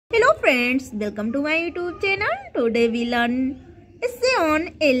friends, welcome to my YouTube channel. Today we learn essay on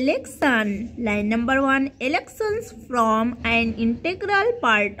election. Line number 1. Elections form an integral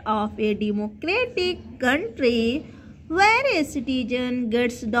part of a democratic country where a citizen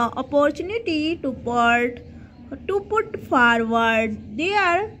gets the opportunity to put forward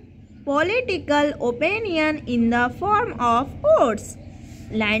their political opinion in the form of votes.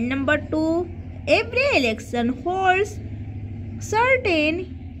 Line number 2. Every election holds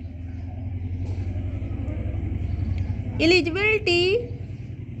certain eligibility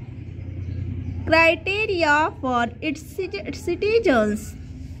criteria for its citizens.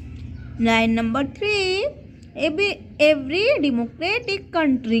 Line number 3. Every democratic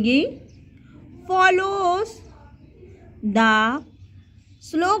country follows the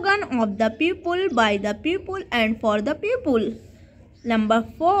slogan of the people, by the people and for the people. Number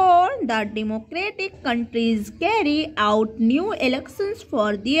 4. The democratic countries carry out new elections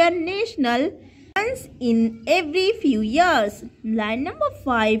for their national once in every few years. Line number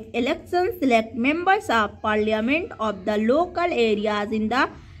 5. Elections select members of parliament of the local areas in the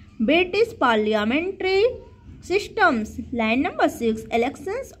British parliamentary systems. Line number 6.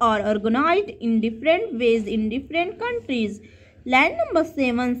 Elections are organized in different ways in different countries. Line number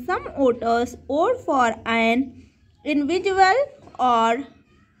 7. Some voters vote for an individual or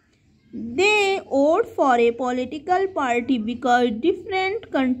they vote for a political party because different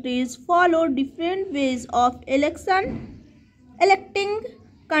countries follow different ways of electing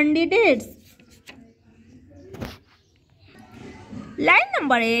candidates. Line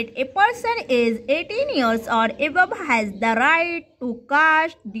number 8. A person is 18 years or above has the right to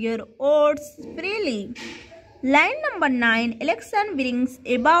cast their votes freely. Line number 9. Election brings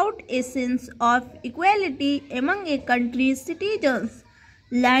about a sense of equality among a country's citizens.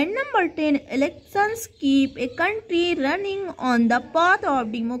 Line number 10. Elections keep a country running on the path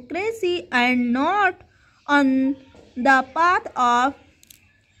of democracy and not on the path of.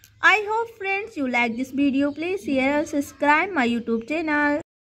 I hope friends you like this video. Please share and subscribe my YouTube channel.